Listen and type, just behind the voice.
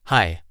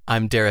Hi,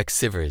 I'm Derek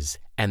Sivers,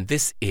 and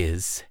this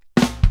is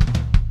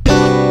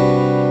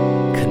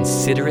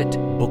Considerate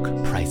Book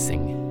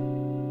Pricing.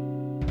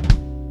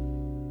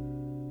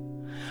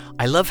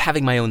 I love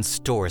having my own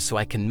store so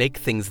I can make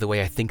things the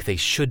way I think they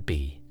should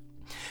be.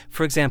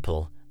 For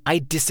example, I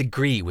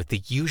disagree with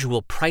the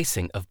usual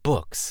pricing of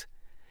books.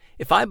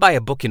 If I buy a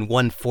book in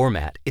one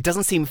format, it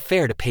doesn't seem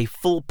fair to pay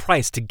full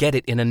price to get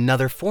it in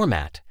another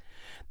format.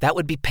 That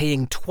would be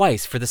paying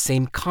twice for the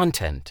same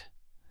content.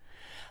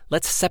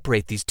 Let's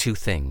separate these two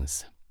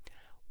things.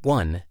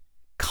 1.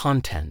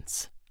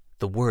 Contents,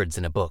 the words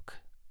in a book.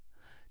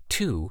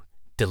 2.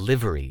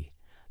 Delivery,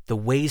 the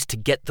ways to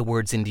get the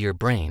words into your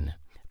brain.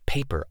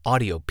 Paper,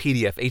 audio,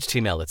 PDF,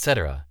 HTML,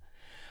 etc.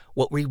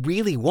 What we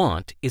really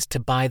want is to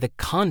buy the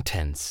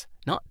contents,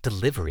 not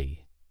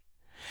delivery.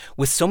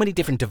 With so many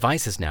different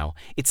devices now,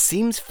 it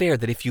seems fair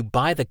that if you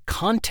buy the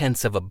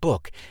contents of a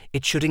book,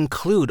 it should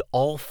include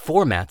all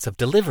formats of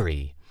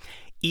delivery.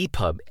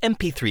 EPUB,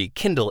 MP3,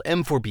 Kindle,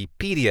 M4B,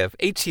 PDF,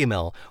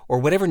 HTML, or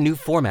whatever new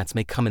formats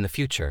may come in the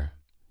future.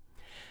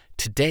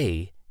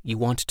 Today, you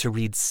want to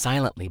read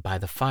silently by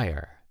the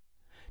fire.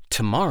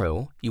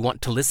 Tomorrow, you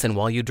want to listen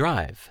while you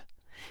drive.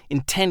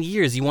 In 10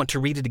 years, you want to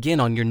read it again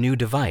on your new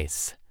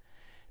device.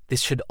 This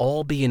should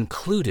all be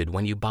included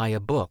when you buy a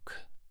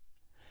book.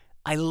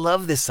 I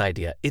love this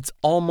idea. It's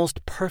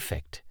almost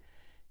perfect.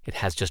 It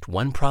has just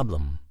one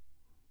problem.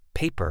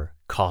 Paper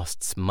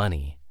costs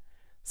money,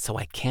 so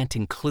I can't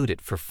include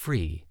it for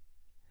free.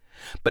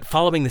 But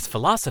following this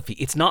philosophy,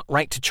 it's not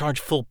right to charge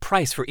full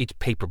price for each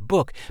paper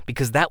book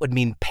because that would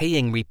mean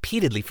paying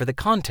repeatedly for the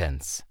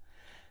contents.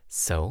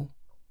 So,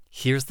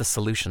 here's the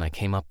solution I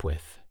came up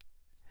with.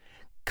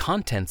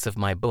 Contents of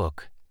my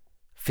book,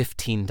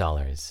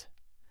 $15.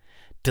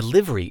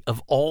 Delivery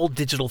of all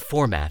digital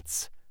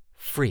formats,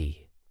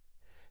 free.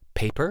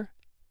 Paper,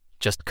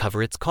 just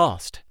cover its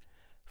cost,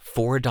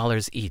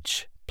 $4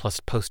 each plus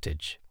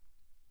postage.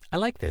 I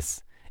like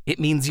this. It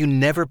means you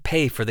never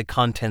pay for the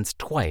contents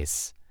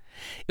twice.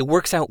 It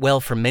works out well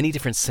for many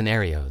different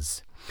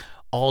scenarios.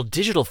 All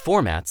digital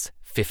formats,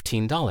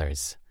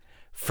 $15.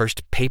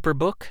 First paper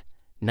book,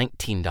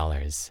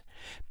 $19.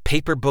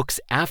 Paper books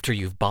after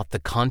you've bought the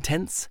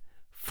contents,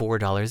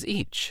 $4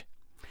 each.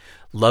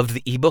 Loved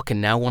the ebook and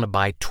now want to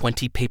buy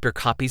 20 paper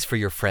copies for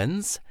your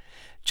friends?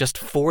 Just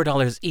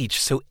 $4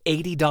 each, so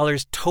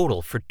 $80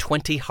 total for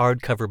 20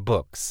 hardcover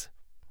books.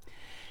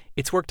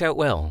 It's worked out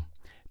well.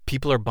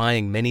 People are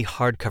buying many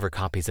hardcover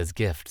copies as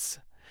gifts.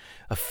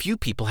 A few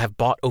people have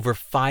bought over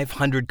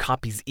 500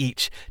 copies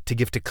each to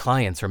give to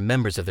clients or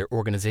members of their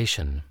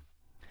organization.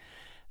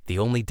 The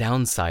only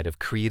downside of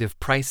creative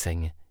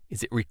pricing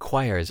is it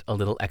requires a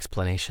little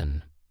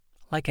explanation,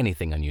 like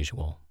anything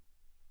unusual.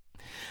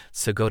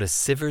 So go to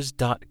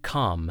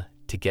sivers.com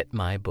to get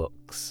my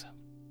books.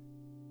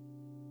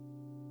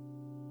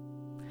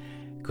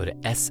 Go to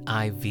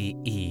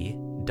sive.rs/bp.